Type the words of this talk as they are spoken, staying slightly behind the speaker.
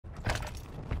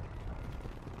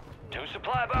2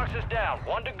 supply boxes down,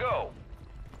 1 to go.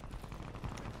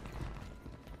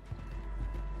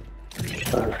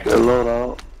 Good load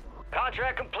out.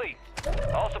 Contract complete.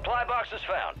 All supply boxes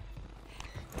found.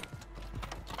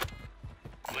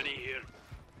 Money here.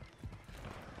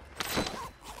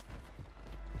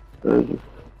 Thank you.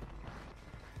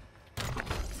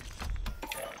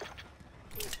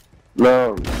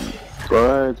 No.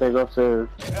 Go ahead, take upstairs.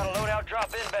 Got a loadout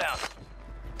drop inbound.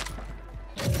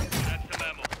 That's the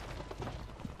memo.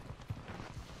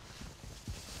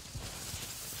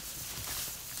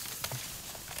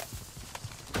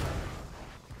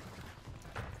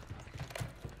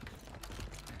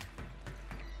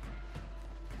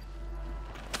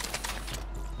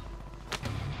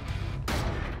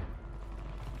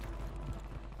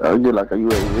 I'll get like a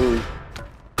UAV.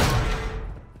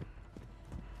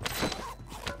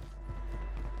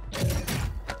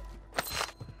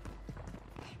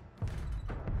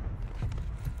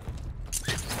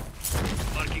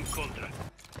 Marking contract.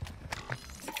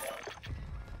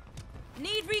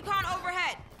 Need recon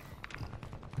overhead.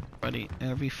 Buddy,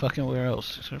 every fucking where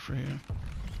else except for here.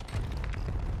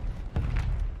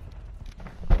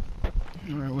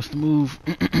 Alright, what's the move?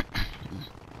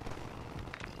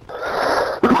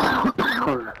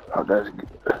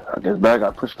 I guess back.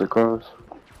 I pushed across.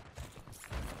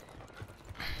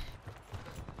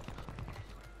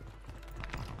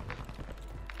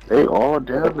 They all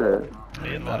down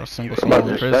there. Not a single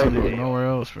Somebody person strike me. nowhere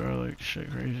else, bro. Like shit,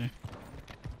 crazy.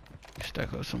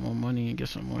 Stack up some more money and get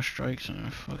some more strikes and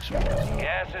then fuck some.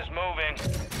 Gas is moving.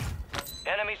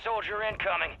 Enemy soldier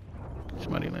incoming.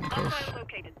 Somebody landing close.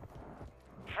 Located.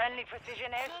 Friendly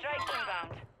precision airstrike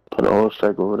inbound. Put an old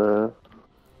strike over there.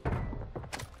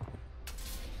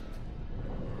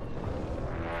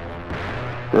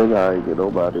 That guy ain't get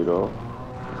nobody though.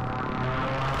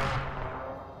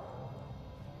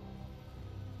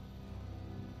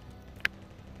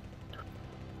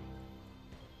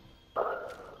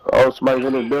 Oh, somebody's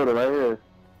in the building right here.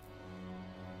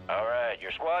 Alright,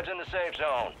 your squad's in the safe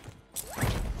zone.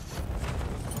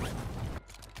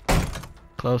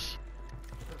 Close.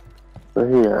 Right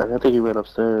here. I think he went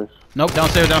upstairs. Nope,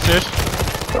 downstairs, downstairs.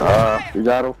 You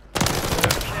got him?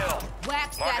 Kill.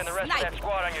 Wax Marking the that rest of that snipe.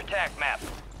 squad on your TAC map.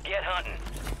 Get hunting.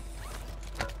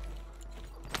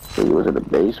 He was in the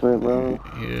basement, bro.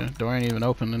 Yeah, door ain't even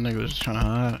open. The nigga was just trying to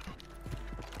hide.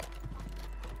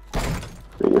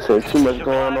 Nigga said too much Supply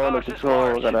going on in boxes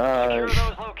control. marked. Gotta Secure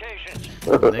hide. those locations.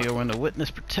 Nigga went to witness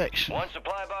protection. 1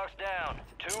 supply box down.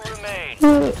 2 remain.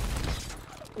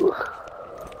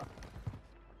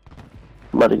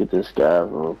 I'm about to get this guy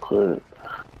real quick.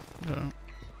 Yeah.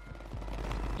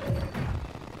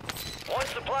 1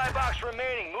 supply box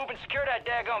remaining. Move and secure that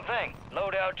daggone thing.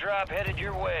 Loadout drop headed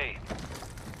your way.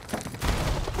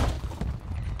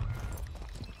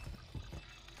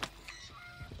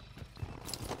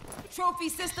 Trophy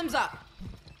systems up.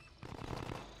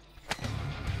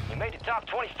 You made the top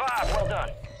 25. Well done.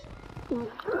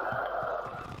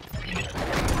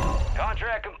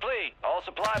 Contract complete. All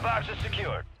supply boxes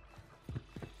secured.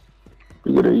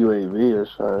 We get a UAV or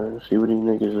something. See what these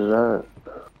niggas is at.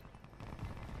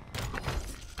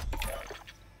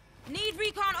 Need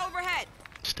recon overhead.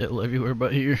 Still everywhere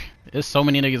but here. There's so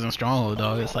many niggas in Stronghold,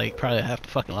 dog. It's like probably half the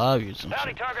fucking lobby or some Bounty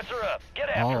shit. targets are up. Get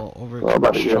after 'em. All over Oh, I'm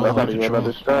about to get Stronghold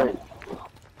another control. strike.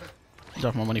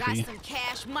 Drop my money for Got you. some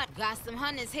cash got some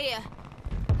hunters here.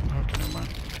 Okay, never mind.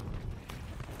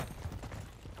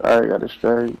 Alright, got a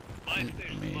strike. I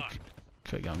mean,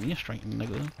 could've got me a strike,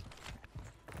 nigga.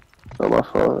 Oh, my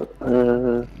fault.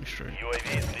 I'm straight.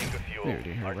 UAV is being fuel. There it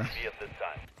is, bro. RTB at this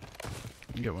time.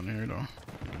 You get one here though.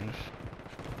 Yes.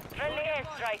 Friendly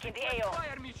airstrike in the AO.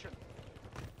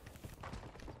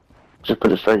 Just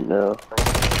put it straight now. Confirmed,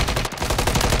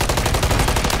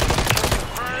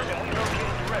 and we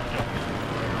located the rest of them.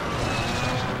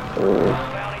 All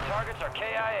bounty targets are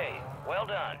KIA. Well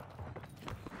done.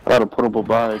 Got a portable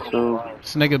buy too.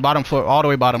 This nigga bottom floor, all the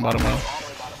way bottom, bro.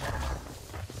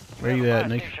 Where you at,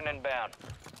 Supply nigga? station inbound.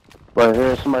 Right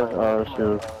here, somebody. Oh,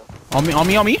 shoot. On me, on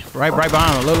me, on me. Right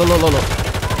behind him.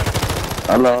 Look.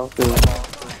 I know. Too.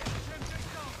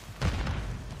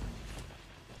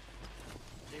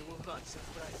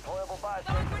 Deployable buy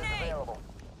station is available.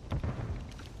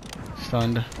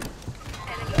 Stunned. I'm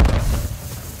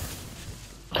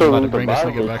Two, about to the bring this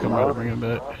buy nigga back. I'm station, about to huh? bring him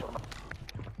back.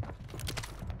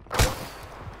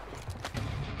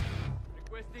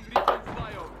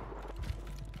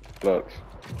 Lux.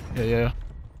 Yeah.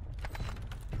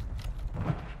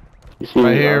 You see,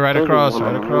 Right here, right I told you across, one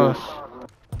right of them. across.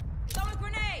 Throw a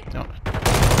grenade. No.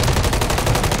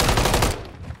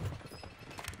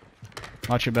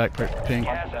 Watch your back, Pink.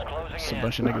 Gas is closing There's a in.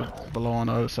 bunch of niggas below on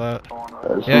the other side.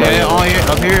 That's Yeah, yeah, yeah, my- on here,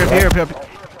 up here, up here, up here.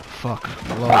 Fuck,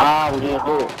 below. Ah, we didn't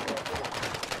do it.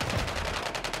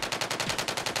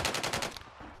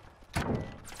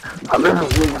 I remember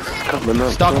niggas coming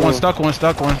up. Stuck one, stuck one,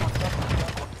 stuck one.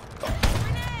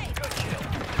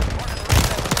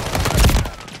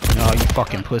 No, you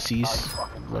fucking pussies.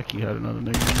 Lucky you had another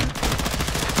nigga in there.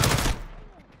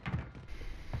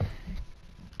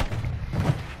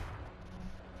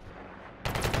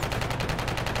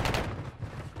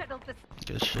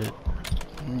 Good shit.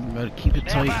 You better keep it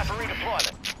Stand by tight. for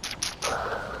redeployment.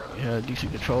 Yeah,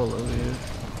 decent control over here.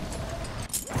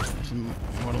 It's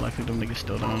more than likely them niggas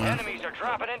still down there. Enemies are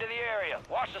dropping into the area.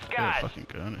 Watch the Get a skies. fucking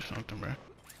gun or something, bro.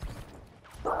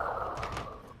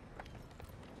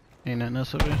 Ain't nothing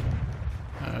else over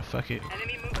here? Fuck it.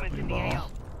 Enemy movement We in the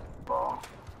ball.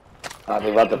 AO.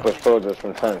 They're about to push forward just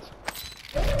from fence.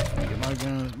 Get my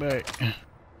guns back.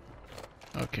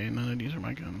 Okay, none of these are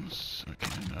my guns.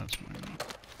 Okay, that's my gun.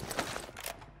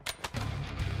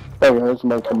 Hey, there's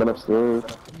somebody coming upstairs.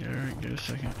 Yeah, alright, give it a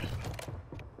second.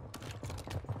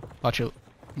 Watch it.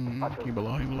 He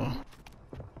below, he below.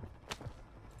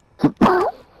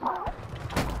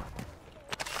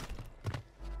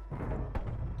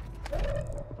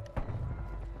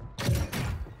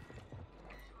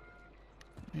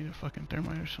 Need a fucking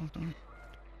thermite or something.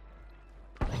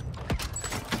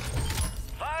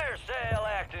 Fire sale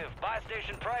active. Buy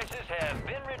station prices have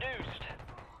been reduced.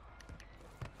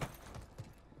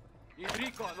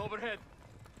 Recon overhead.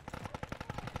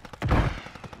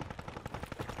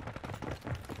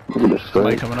 Look at this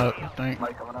Somebody thing. coming up, I think.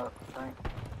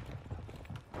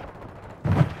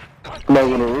 Somebody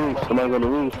gonna roof. Somebody gonna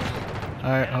roof.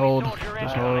 Alright, hold.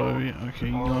 Just hold over here. Okay,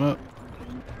 you going up?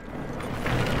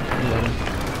 Yeah.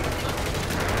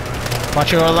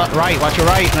 Watch your right, watch your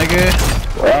right, nigga.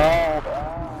 Ah,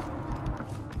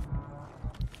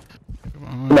 Come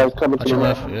on. somebody's coming Watch to your the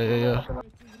left. left. Yeah, yeah, yeah.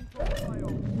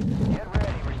 Get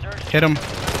ready. Resurgence. Hit him.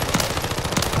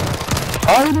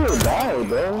 Oh, he didn't die,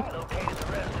 bro. Located the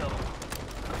rest of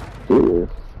them. Yeah.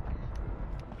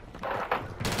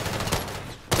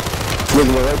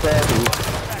 Looking right past me.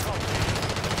 Back on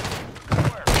station.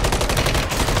 Where?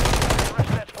 The rest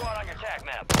of that squad on your tac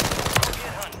map.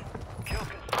 Get hunting. Kill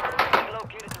confirmed. We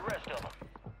located the rest of them.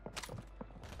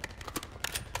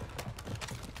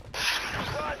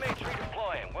 Squad mates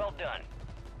redeploying. Well done.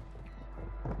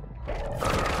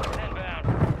 Inbound.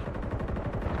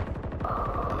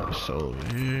 So over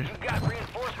here. You got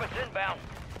reinforcements inbound.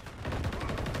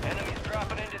 Enemies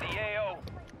dropping into the AO.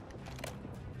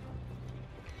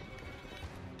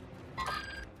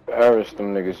 Harassed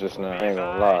them niggas just now, I ain't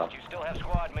gonna lie. You still have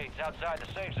squad mates outside the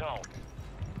safe zone.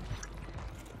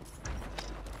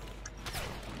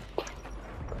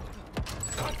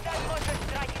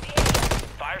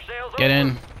 Fire sales Get over.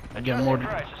 in. I get more.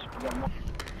 Prices.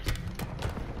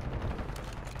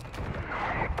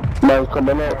 Somebody's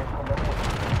coming up.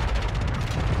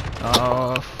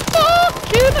 Oh,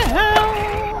 fucking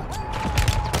hell.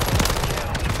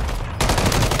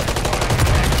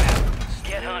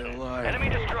 Get hunting. Enemy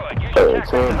destroyed. Use Oh, your it's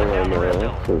tac on map to there, down the rest man.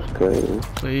 of them. That's crazy.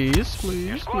 Please,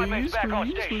 please, squad mate's please, back on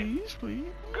please, station. please, please.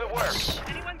 Good work.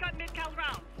 Anyone got mid-cal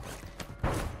round?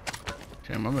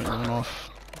 Damn, I've been going off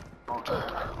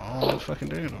all fucking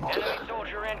day though. Enemy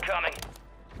soldier incoming.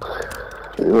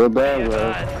 You're Be bad, bro.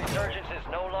 advised, resurgence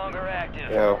is no longer active.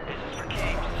 Yo. This is for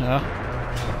keeps.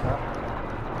 Yeah.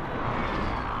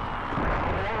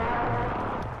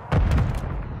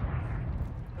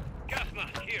 Gas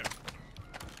mask here.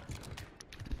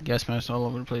 Gas masks all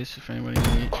over the place if anybody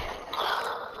needs.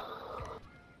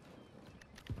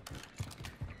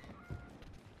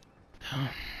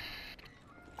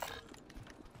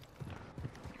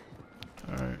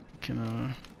 Alright, can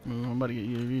move. I'm about to get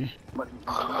UAV.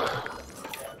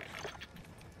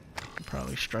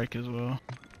 Probably strike as well.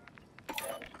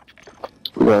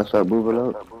 We gotta start moving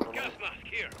up. Gas mask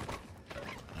here.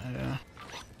 Yeah.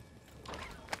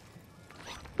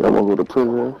 I'm gonna go to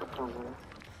prison.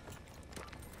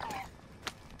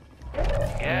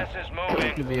 Gas is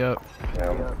moving. Could be up.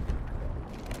 Yeah.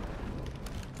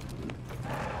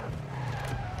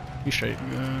 You straight.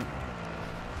 Good.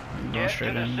 Go Get to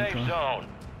straight the in. safe Okay. zone.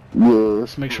 Yeah.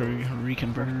 Let's make sure we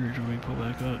reconverge when we pull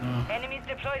back up now. Enemies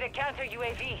deployed a counter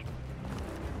UAV.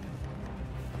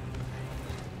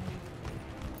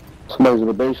 Somebody's in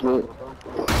the basement.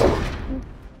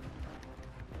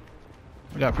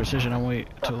 We got precision. I'll wait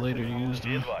till later to use Be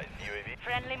them. advised, UAV.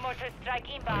 Friendly mortar strike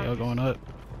Y'all inbound. going up.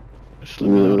 Just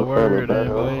let me know the word, Yeah,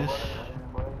 boys.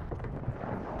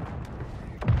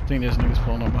 I think there's niggas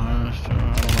pulling up behind us, so I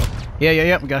don't know. Yeah, yeah,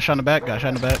 yeah. We got shot in the back. Got shot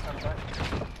in the back.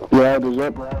 Grab is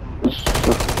up.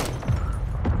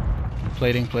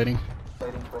 Plating.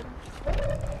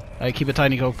 Alright, keep it tight,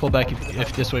 Nico. Pull back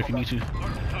if this way if you need to.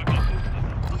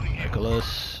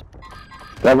 Nicholas.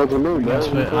 That wasn't me,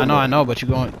 bro. I know, but we're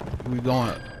going.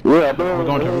 Yeah, We're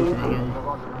going to the roof.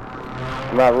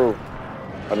 I'm at roof.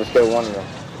 I just killed one of them.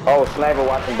 Oh, sniper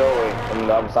watching doorway from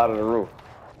the other side of the roof.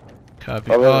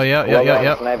 Copy. Oh,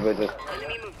 yeah. Sniper just,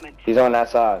 he's on that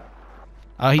side.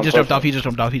 He just jumped off. He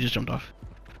just jumped off.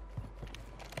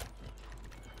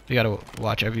 You gotta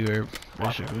watch everywhere,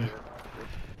 basically.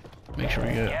 Make sure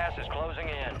we get. Gas is closing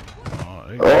in.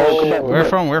 Oh, Where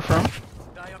from?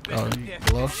 Oh,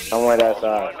 below. Somewhere that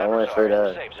side. Somewhere straight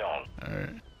ahead. Safe zone.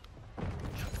 Alright.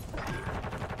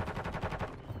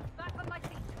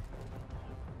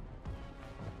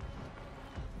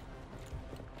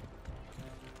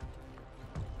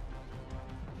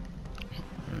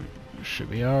 Should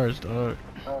be ours, dog.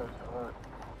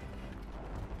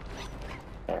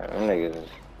 Yeah, them niggas is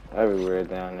everywhere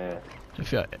down there.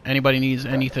 If anybody needs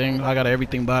anything, I got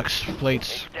everything box,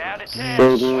 plates. Down to 10.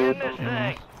 Yeah. Win this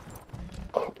thing.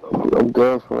 I'm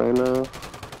good for right now.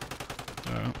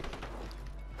 Alright.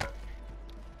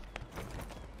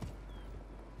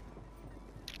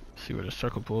 See where the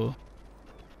circle pull.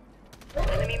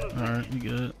 Alright, we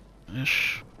good.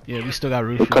 Ish. Yeah, we still got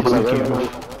roof. We can still keep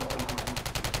roof.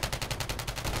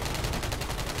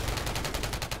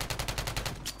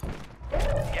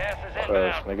 Gas is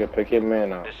First, inbound. nigga, pick your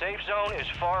man up. The safe zone is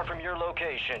far from your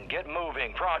location. Get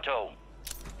moving, pronto.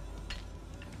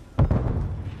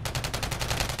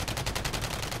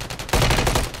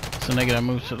 So nigga that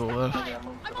moved to the left.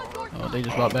 Oh, they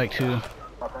just brought back too.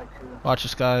 Watch the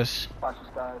skies. I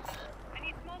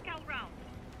need small cal rounds.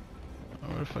 Oh,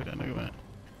 where the fuck that nigga went?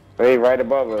 Hey, right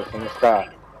above us in the sky.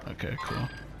 Okay, cool.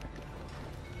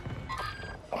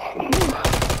 Enemies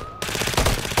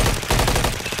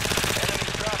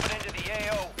dropping into the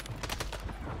AO.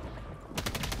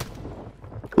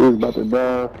 He's about to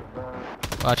die.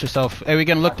 Watch yourself. Hey, we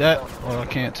getting looked at. Oh, I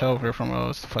can't tell where from. Oh,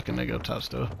 it's the fucking nigga up top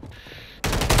still.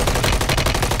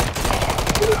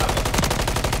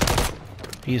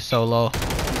 He's so low.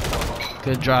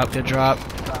 Good drop.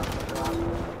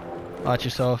 Watch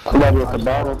yourself. Somebody at the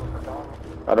bottom.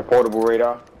 Got a portable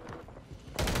radar.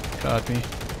 Copy.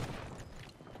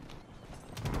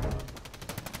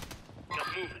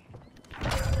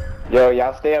 Yo,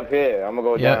 y'all stay up here. I'm gonna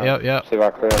go down. Yep. See if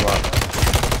I clear him out.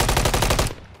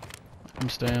 I'm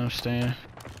staying.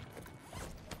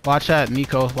 Watch that,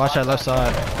 Nico. Watch that left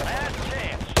side. Last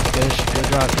chance.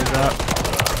 Good drop.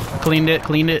 Cleaned it.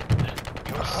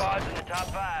 Your squad's in the top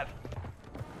 5.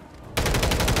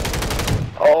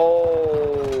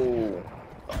 Oh,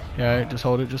 Yeah, just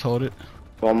hold it.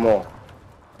 one more.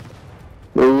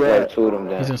 Where you Like at? two of them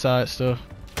down. He's inside still.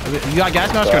 You got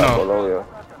gas mask or no? Below you.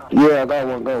 Yeah, I got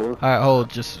one going. Alright, hold.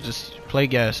 Just play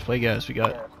gas. We got.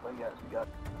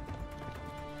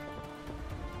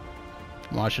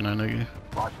 I'm watching that nigga.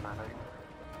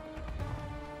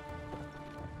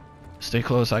 Stay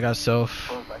close. I got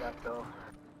self.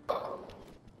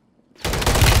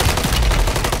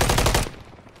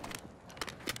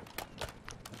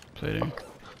 Plating.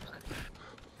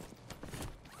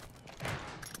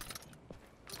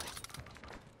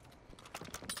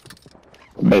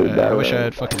 I wish I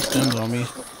had fucking stems on me.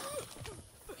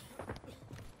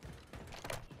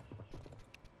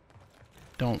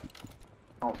 Don't.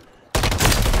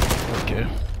 Okay.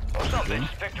 Oh, some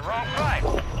bitch picked the wrong fight.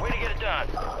 Way to get it done.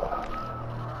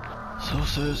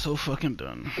 So fucking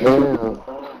done. Yeah.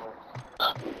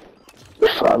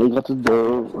 Finally got the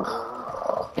dub.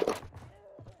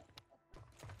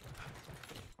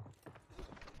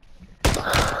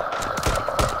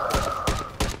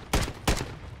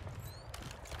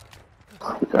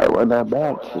 You gotta run that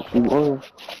back if you want.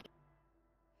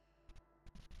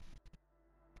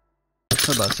 I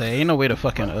was about to say, ain't no way the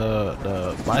fucking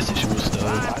the buy station was still.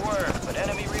 Fine work, but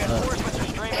enemy reinforcements are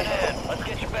streaming in. Let's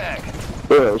get you back.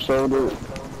 Yeah, so dude.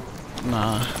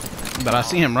 Nah. But I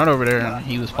see him run over there and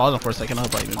he was pausing for a second. I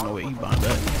was like, there's no way he bombed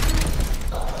that.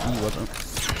 He wasn't.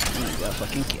 He got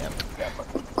fucking capped.